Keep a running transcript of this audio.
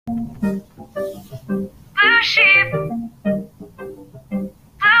Blue sheep, blue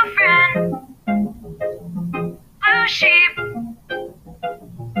friend, blue sheep.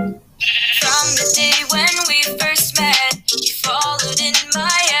 From the day when we first met, you followed in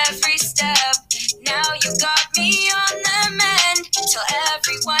my every step. Now you got me on the mend. Tell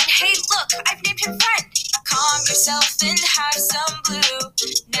everyone, hey look, I've named him friend. Calm yourself and have some blue.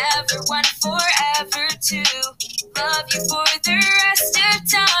 Never one, forever two. Love you for the rest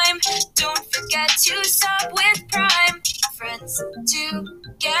of time. Don't forget to sub with Prime. Friends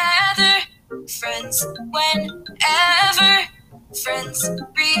together, friends whenever. Friends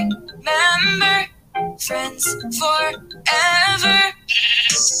remember, friends forever.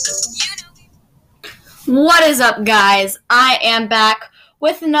 What is up, guys? I am back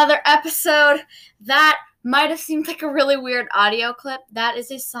with another episode. That might have seemed like a really weird audio clip. That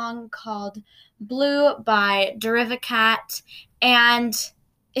is a song called Blue by Derivacat. And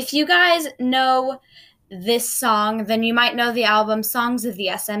if you guys know this song, then you might know the album Songs of the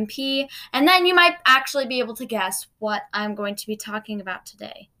SMP, and then you might actually be able to guess what I'm going to be talking about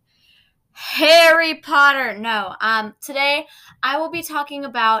today. Harry Potter. No. Today I will be talking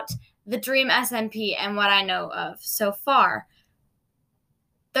about the Dream SMP and what I know of so far.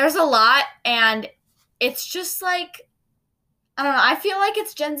 There's a lot, and it's just like, I don't know, I feel like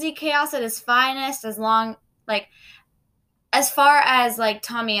it's Gen Z chaos at its finest, as far as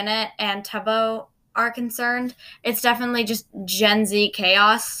TommyInnit and Tubbo are concerned. It's definitely just Gen Z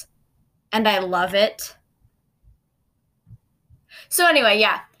chaos, and I love it. So anyway,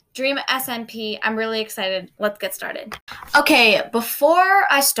 yeah, Dream SMP. I'm really excited. Let's get started. Okay, before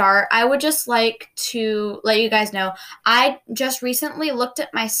I start, I would just like to let you guys know, I just recently looked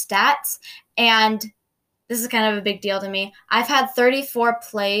at my stats, and this is kind of a big deal to me. I've had 34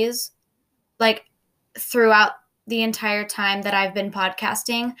 plays, throughout the entire time that I've been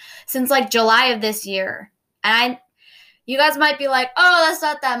podcasting since, July of this year. And you guys might be like, oh, that's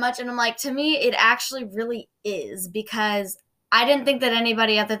not that much. And I'm like, to me, it actually really is, because I didn't think that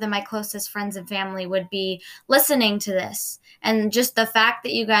anybody other than my closest friends and family would be listening to this. And just the fact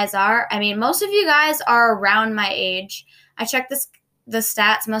that you guys are, most of you guys are around my age. I checked the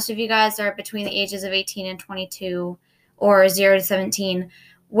stats. Most of you guys are between the ages of 18 and 22 or 0 to 17.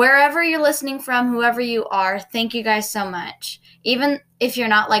 Wherever you're listening from, whoever you are, thank you guys so much. Even if you're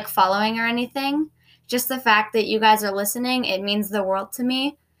not following or anything, just the fact that you guys are listening, it means the world to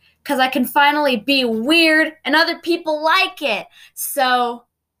me. Because I can finally be weird and other people like it. So,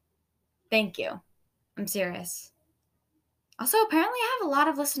 thank you. I'm serious. Also, apparently I have a lot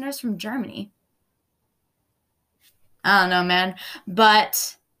of listeners from Germany. I don't know, man.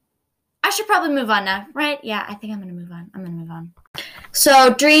 But I should probably move on now, right? Yeah, I think I'm going to move on.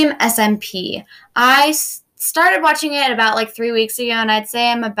 So, Dream SMP. I started watching it about 3 weeks ago, and I'd say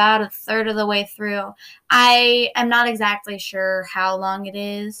I'm about a third of the way through. I am not exactly sure how long it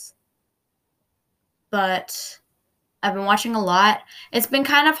is, but I've been watching a lot. It's been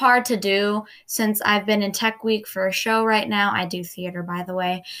kind of hard to do since I've been in Tech Week for a show right now. I do theater, by the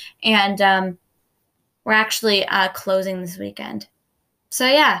way, and we're actually closing this weekend. So,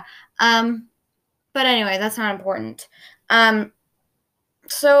 yeah. But anyway, that's not important.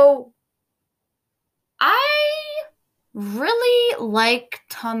 So I really like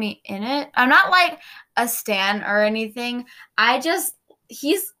TommyInnit. I'm not a stan or anything.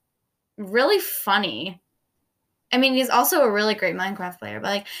 He's really funny. He's also a really great Minecraft player,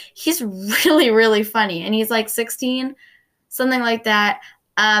 but he's really, really funny. And he's 16, something like that.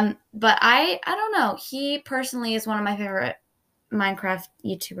 But I don't know. He personally is one of my favorite Minecraft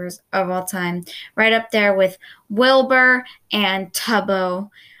YouTubers of all time. Right up there with Wilbur and Tubbo.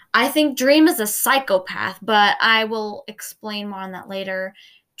 I think Dream is a psychopath, but I will explain more on that later.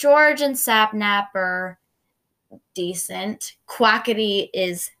 George and Sapnap are decent. Quackity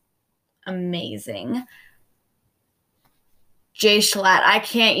is amazing. Jay Schlatt. I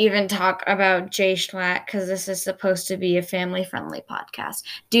can't even talk about Jay Schlatt because this is supposed to be a family-friendly podcast.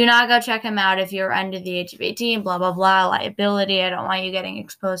 Do not go check him out if you're under the age of 18, blah, blah, blah, liability. I don't want you getting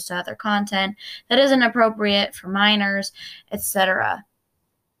exposed to other content that isn't appropriate for minors, etc.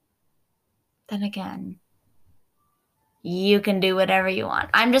 Then again, you can do whatever you want.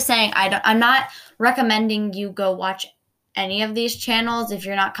 I'm just saying, I'm not recommending you go watch any of these channels if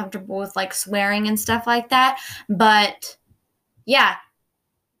you're not comfortable with swearing and stuff like that. But yeah,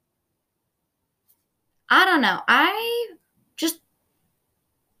 I don't know.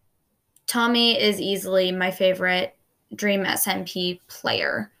 Tommy is easily my favorite Dream SMP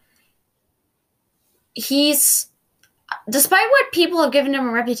player. Despite what people have given him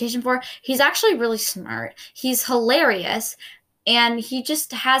a reputation for, he's actually really smart. He's hilarious, and he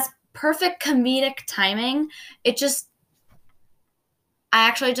just has perfect comedic timing. I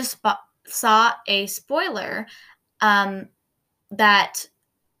actually just saw a spoiler that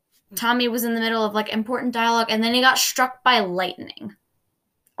Tommy was in the middle of like important dialogue and then he got struck by lightning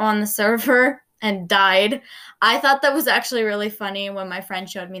on the server and died. I thought that was actually really funny when my friend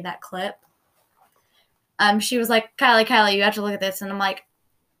showed me that clip. She was like, Kylie, you have to look at this. And I'm like,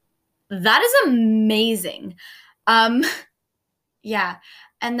 that is amazing. Yeah.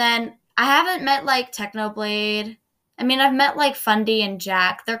 And then I haven't met like Technoblade. I mean, I've met like Fundy and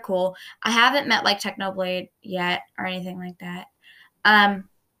Jack. They're cool. I haven't met like Technoblade yet or anything like that.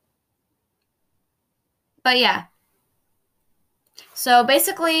 But yeah. So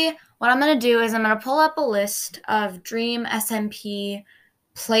basically, what I'm going to do is I'm going to pull up a list of Dream SMP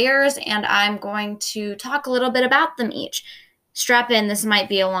players, and I'm going to talk a little bit about them each. Strap in, this might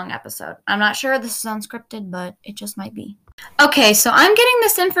be a long episode. I'm not sure this is unscripted, but it just might be. Okay, so I'm getting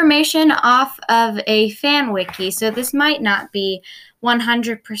this information off of a fan wiki, so this might not be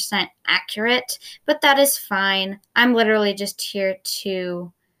 100% accurate, but that is fine. I'm literally just here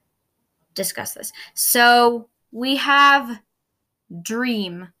to discuss this. So we have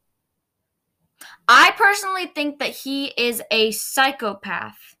Dream. I personally think that he is a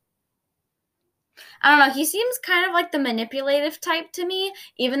psychopath. I don't know, he seems kind of like the manipulative type to me,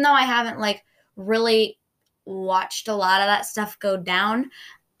 even though I haven't like really watched a lot of that stuff go down.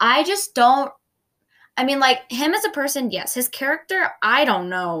 I just don't, I mean, like, him as a person, yes. His character, I don't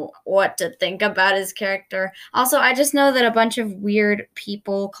know what to think about his character. Also, I just know that a bunch of weird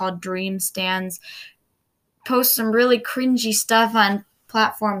people called Dream Stans post some really cringy stuff on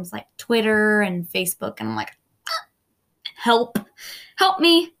platforms like Twitter and Facebook, and I'm like, help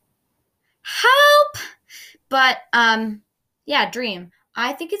me, help. But yeah, Dream,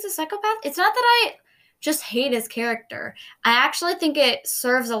 I think he's a psychopath. It's not that I just hate his character. I actually think it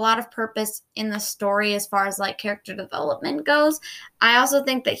serves a lot of purpose in the story as far as like character development goes. I also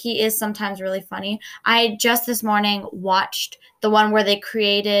think that he is sometimes really funny. I just this morning watched the one where they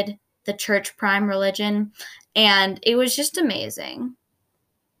created the Church Prime religion, and it was just amazing.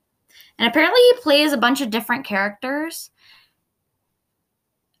 And apparently he plays a bunch of different characters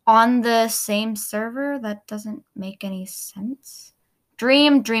on the same server. That doesn't make any sense.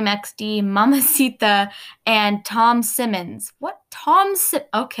 Dream XD, Mamacita, and Tom Simmons. What?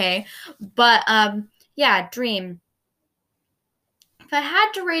 Okay. But, yeah, Dream. If I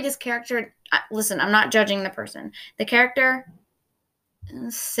had to rate his character, listen, I'm not judging the person. The character,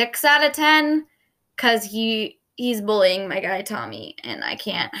 6 out of 10, because he's bullying my guy Tommy, and I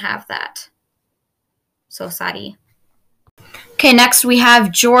can't have that. So sorry. Okay, next we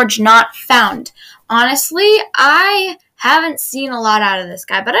have George Not Found. Honestly, I haven't seen a lot out of this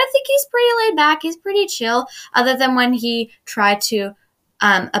guy, but I think he's pretty laid back. He's pretty chill, other than when he tried to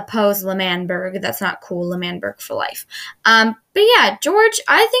oppose L'Manberg. That's not cool. L'Manberg for life. But yeah, George,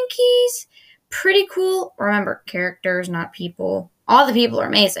 I think he's pretty cool. Remember, characters, not people. All the people are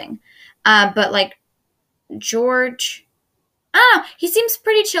amazing. But like George, I don't know, he seems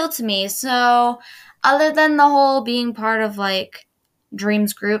pretty chill to me. So other than the whole being part of like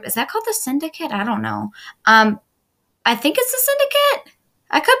Dream's group, is that called the Syndicate? I don't know. I think it's the Syndicate.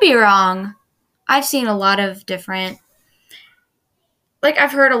 I could be wrong. I've seen a lot of different, like,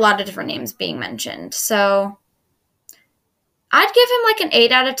 I've heard a lot of different names being mentioned. So I'd give him like an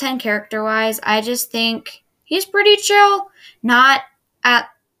 8 out of 10 character-wise. I just think he's pretty chill. Not at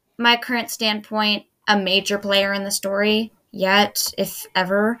my current standpoint a major player in the story yet, if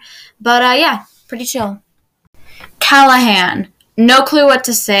ever. But yeah, pretty chill. Callahan. No clue what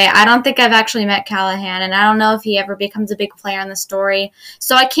to say. I don't think I've actually met Callahan, and I don't know if he ever becomes a big player in the story.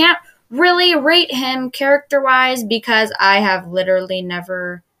 So I can't really rate him character-wise because I have literally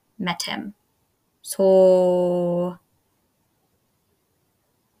never met him. So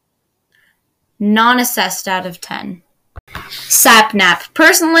non-assessed out of 10. Sapnap.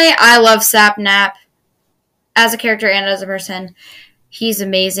 Personally, I love Sapnap as a character and as a person. He's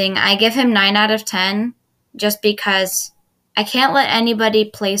amazing. I give him 9 out of 10 just because I can't let anybody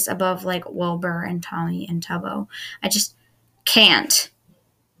place above like Wilbur and Tommy and Tubbo. I just can't.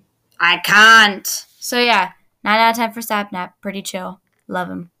 I can't. So yeah, 9 out of 10 for Sapnap. Pretty chill. Love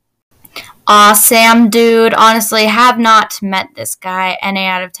him. Sam Dude. Honestly, have not met this guy. NA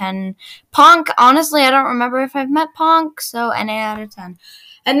out of 10. Punk. Honestly, I don't remember if I've met Punk. So NA out of 10.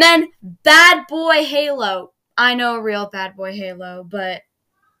 And then Bad Boy Halo. I know a real Bad Boy Halo, but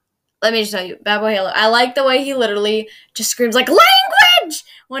let me just tell you, Bad Boy Halo, I like the way he literally just screams like, language!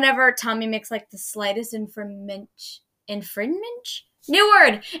 Whenever Tommy makes like the slightest infringement? New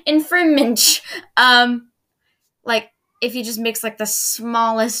word! Infringement. Like, if he just makes like the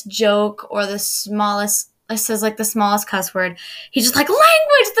smallest joke or the smallest, it says like the smallest cuss word, he's just like,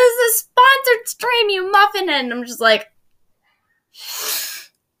 language, this is sponsored stream, you muffin head. And I'm just like,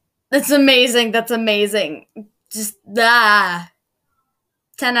 that's amazing. That's amazing. Just 10 out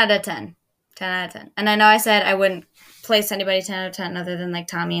of 10. 10 out of 10. And I know I said I wouldn't place anybody 10 out of 10 other than like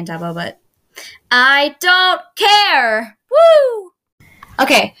Tommy and Tubbo, but I don't care. Woo!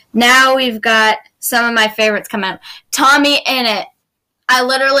 Okay, now we've got some of my favorites come out. Tommy Innit. I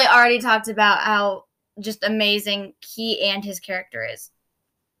literally already talked about how just amazing he and his character is.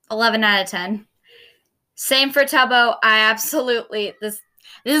 11 out of 10. Same for Tubbo. I absolutely, this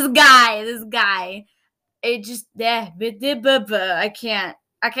guy, it just, I can't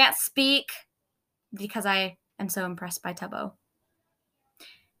speak because I am so impressed by Tubbo.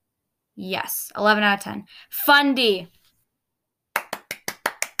 Yes, 11 out of 10. Fundy.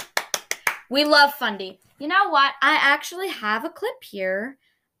 We love Fundy. You know what? I actually have a clip here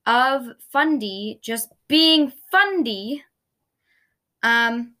of Fundy just being Fundy.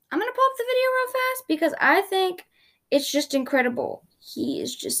 I'm going to pull up the video real fast because I think it's just incredible.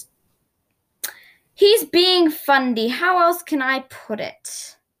 He's being Fundy. How else can I put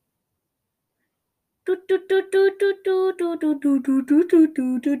it?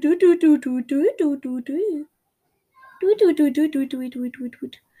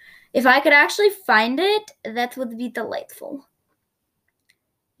 If I could actually find it, that would be delightful.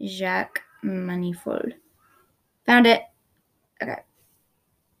 Jacques Manifold. Found it. Okay.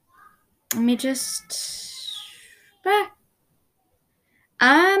 Let me just...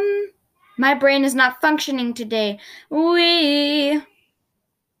 my brain is not functioning today.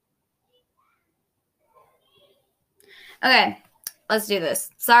 Okay, let's do this.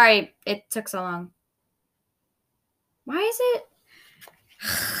 Sorry it took so long. Why is it...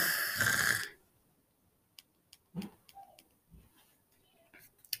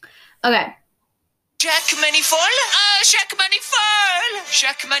 Okay. Jacques Manifold? Jacques Manifold!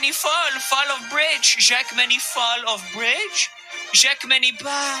 Jacques Manifold, fall of bridge. Jacques Manifold of bridge. Jacques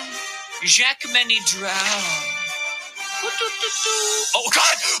Manipal. Jacques Mani drown. Oh,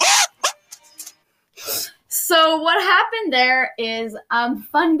 God! So what happened there is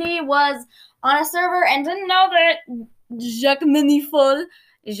Fundy was on a server and didn't know that Jacques Manifold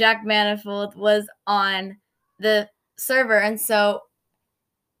was on the server, and so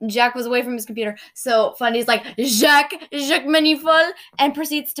Jack was away from his computer. So Fundy's like, Jacques Manifold, and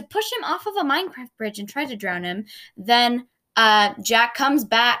proceeds to push him off of a Minecraft bridge and try to drown him. Then Jack comes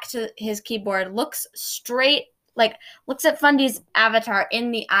back to his keyboard, looks at Fundy's avatar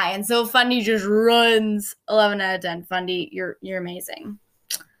in the eye, and so Fundy just runs. 11 out of 10. Fundy, you're amazing.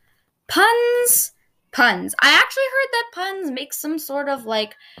 Puns. I actually heard that Puns makes some sort of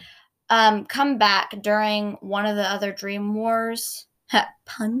like comeback during one of the other Dream Wars.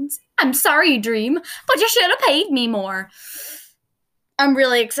 Puns. I'm sorry, Dream, but you should have paid me more. I'm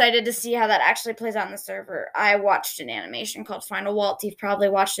really excited to see how that actually plays out on the server. I watched an animation called Final Waltz. You've probably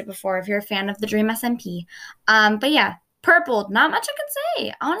watched it before if you're a fan of the Dream SMP. But yeah, Purpled. Not much I can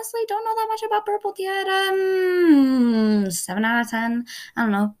say. Honestly, don't know that much about Purpled yet. 7 out of 10. I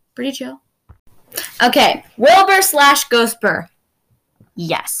don't know. Pretty chill. Okay, Wilbur / Ghostbur.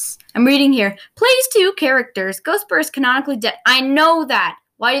 Yes. I'm reading here. Plays 2 characters. Ghostbur is canonically dead. I know that.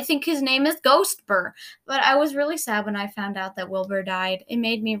 Why do you think his name is Ghostbur? But I was really sad when I found out that Wilbur died. It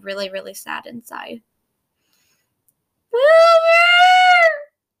made me really, really sad inside. Wilbur!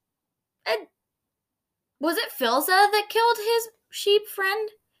 And was it Philza that killed his sheep friend?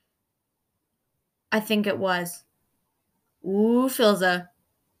 I think it was. Ooh, Philza.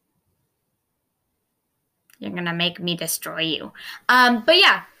 You're gonna make me destroy you. But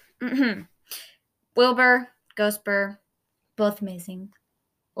yeah. Wilbur, Ghostbur, both amazing.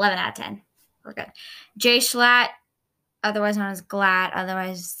 11 out of 10. We're good. Jay Schlatt, otherwise known as Glatt,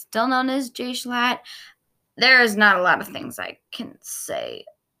 otherwise still known as Jay Schlatt. There is not a lot of things I can say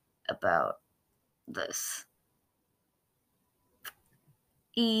about this.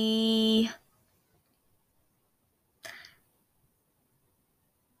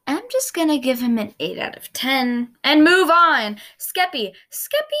 I'm just going to give him an 8 out of 10 and move on. Skeppy.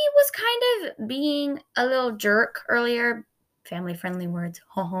 Skeppy was kind of being a little jerk earlier. Family-friendly words.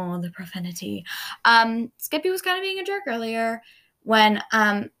 Oh, the profanity. Skeppy was kind of being a jerk earlier when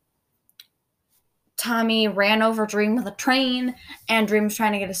Tommy ran over Dream with a train, and Dream was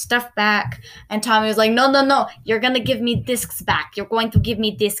trying to get his stuff back, and Tommy was like, no, you're going to give me discs back. You're going to give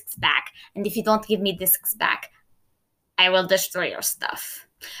me discs back, and if you don't give me discs back, I will destroy your stuff.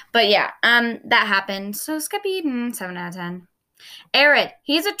 But yeah, that happened. So Skeppy, 7 out of 10. Arid,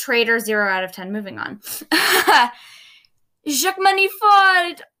 he's a traitor, 0 out of 10. Moving on. Jacques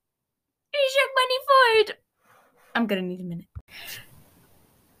Manifold! Jacques Manifold! I'm gonna need a minute.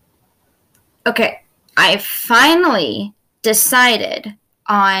 Okay, I finally decided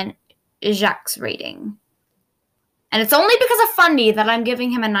on Jacques' rating. And it's only because of Fundy that I'm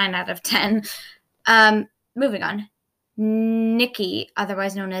giving him a 9 out of 10. Moving on. Nikki,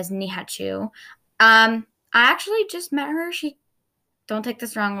 otherwise known as Nihachu. I actually just met her. Don't take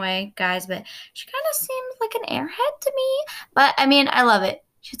this wrong way, guys, but she kind of seems like an airhead to me. But, I mean, I love it.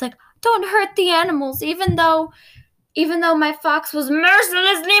 She's like, don't hurt the animals, even though my fox was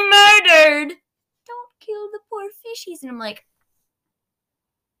mercilessly murdered. Don't kill the poor fishies. And I'm like,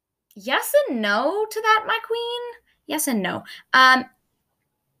 yes and no to that, my queen. Yes and no. 8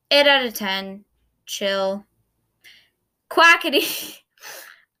 out of 10. Chill. Quackity.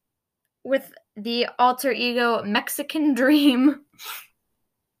 With the alter ego Mexican Dream.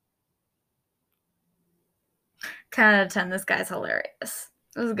 10 out of 10. This guy's hilarious.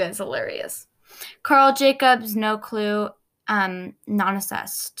 This guy's hilarious. Carl Jacobs, no clue.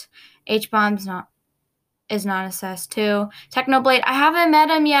 Non-assessed. H-Bombs is non-assessed too. Technoblade, I haven't met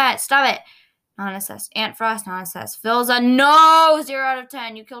him yet. Stop it. Non-assessed. Ant Frost, non-assessed. Philza, no. 0 out of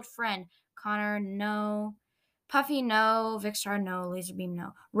 10. You killed friend. Connor, no. Puffy, no. Vicstar, no. Laserbeam,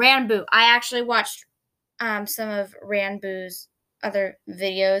 no. Ranboo. I actually watched some of Ranboo's other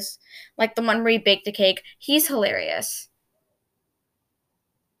videos, like the one where he baked a cake. He's hilarious.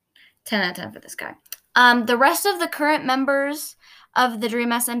 10 out of 10 for this guy. The rest of the current members of the Dream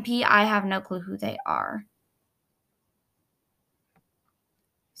SMP, I have no clue who they are.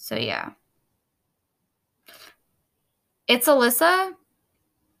 So, yeah. It's Alyssa?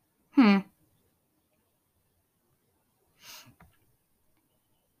 9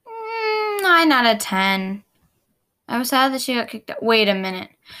 out of 10. I was sad that she got kicked out. Wait a minute.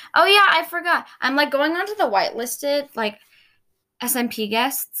 Oh, yeah, I forgot. I'm, like, going onto the whitelisted, like, SMP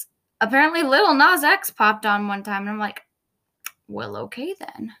guests. Apparently, Lil Nas X popped on one time, and I'm like, well, okay,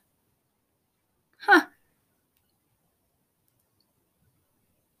 then. Huh.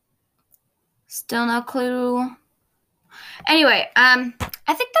 Still no clue. Anyway, I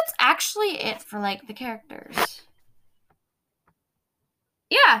think that's actually it for, like, the characters.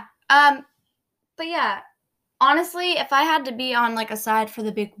 Yeah, but yeah. Honestly, if I had to be on, like, a side for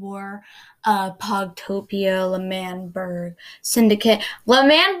the big war, Pogtopia, L'Manberg, Syndicate.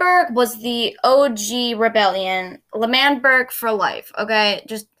 L'Manberg was the OG rebellion. L'Manberg for life, okay?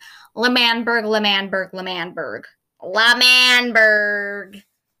 Just L'Manberg, L'Manberg, L'Manberg. L'Manberg.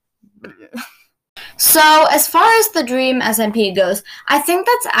 So, as far as the Dream SMP goes, I think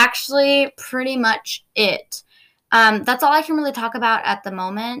that's actually pretty much it. That's all I can really talk about at the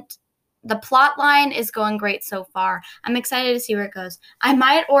moment. The plot line is going great so far. I'm excited to see where it goes. I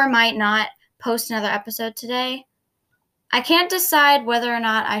might or might not post another episode today. I can't decide whether or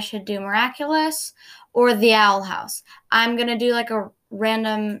not I should do Miraculous or The Owl House. I'm going to do like a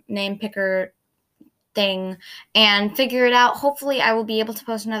random name picker thing and figure it out. Hopefully I will be able to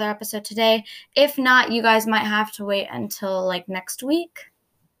post another episode today. If not, you guys might have to wait until like next week.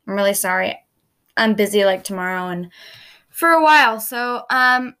 I'm really sorry. I'm busy like tomorrow and for a while. So,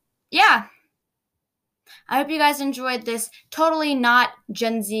 yeah. I hope you guys enjoyed this totally not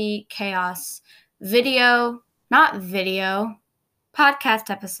Gen Z chaos podcast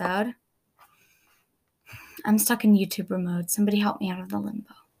episode. I'm stuck in YouTuber mode. Somebody help me out of the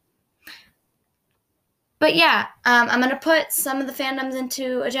limbo. But yeah, I'm going to put some of the fandoms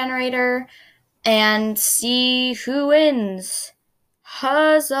into a generator and see who wins.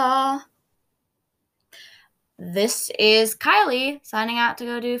 Huzzah! This is Kylie signing out to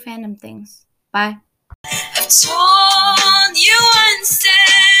go do fandom things. Bye. I've told you once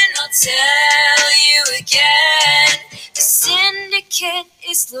and I'll tell you again. The Syndicate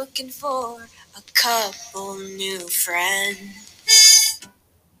is looking for a couple new friends.